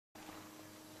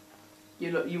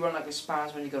You run like a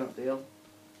spaz when you go up the hill.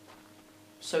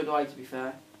 So do I, to be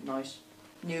fair. Nice.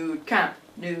 Nude camp.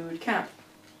 Nude camp.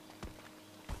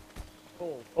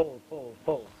 Balls.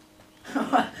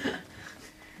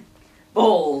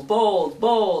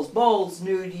 Balls,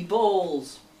 nudie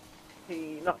balls.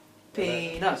 Peanut.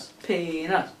 Peanuts.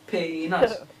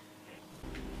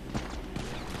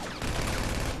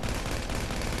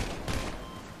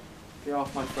 Get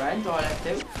off my friend, do I have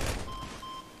to?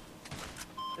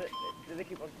 Do they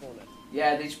keep on spawning?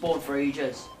 Yeah, they spawn for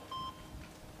ages.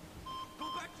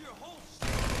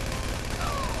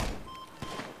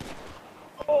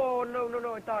 Oh no,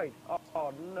 I died.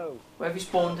 Oh no. Where have you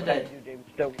spawned today? You, James,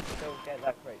 don't get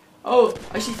that crate. Oh,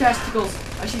 I see testicles.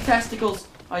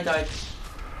 I died.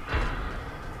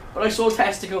 But I saw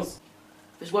testicles.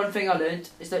 There's one thing I learned,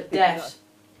 is that deaths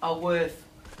are worth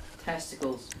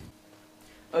testicles.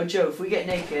 Oh Joe, if we get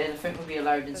naked, I think we'll be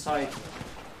allowed inside.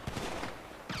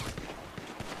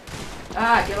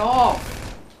 Ah, get off!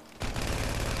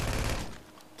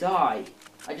 Die.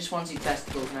 I just want to see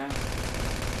testicles now.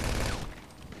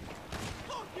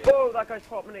 Oh, that guy's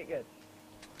fought me naked.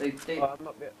 They I'm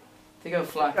not bit. They go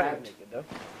flat out. Naked, though.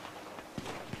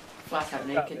 Flat out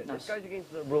naked. This guy's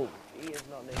against the rules. He is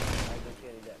not naked. I don't see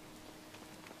any death.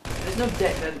 There's no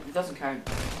dick then, it doesn't count.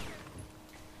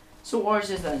 So what is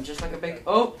this then? Just like a big...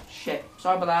 Oh, shit.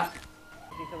 Sorry about that.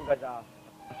 I see some guy's ass.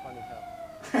 That's funny as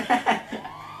hell.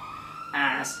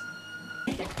 Ass.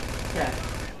 Yeah.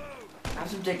 Have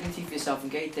some dignity for yourself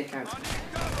and get your dick out.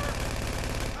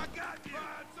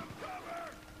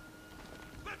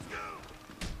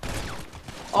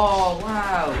 Oh,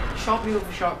 wow. Shot me with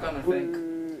a shotgun, I think.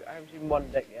 I haven't seen one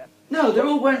dick yet. No, they're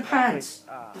all wearing pants.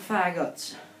 The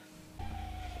faggots.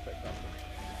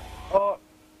 Oh.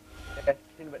 Okay,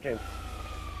 seen a bit, James.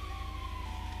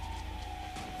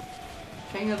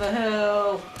 King of the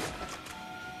hill.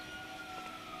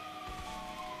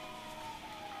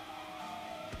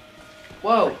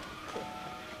 Whoa.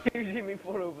 You see me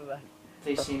fall over there.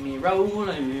 They see me rolling.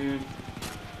 See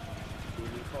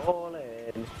me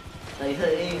falling. They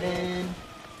hating.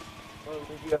 Oh,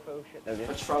 there's UFO shit though, dude.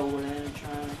 Patrolling,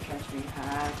 trying to catch me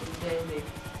high daily.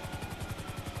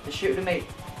 They're shooting at me.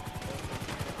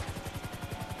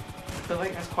 I feel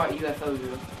like that's quite a UFO,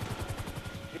 dude.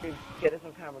 Dude, get this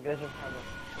on camera, get this on camera.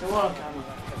 They're all on camera.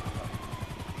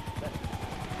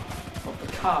 What, the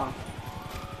car?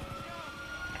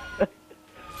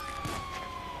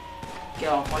 Get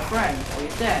off my friend, or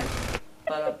you're dead.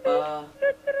 Ba-da-ba.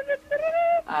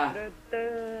 Ah.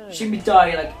 See me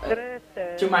die, like,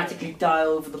 dramatically die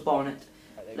over the bonnet.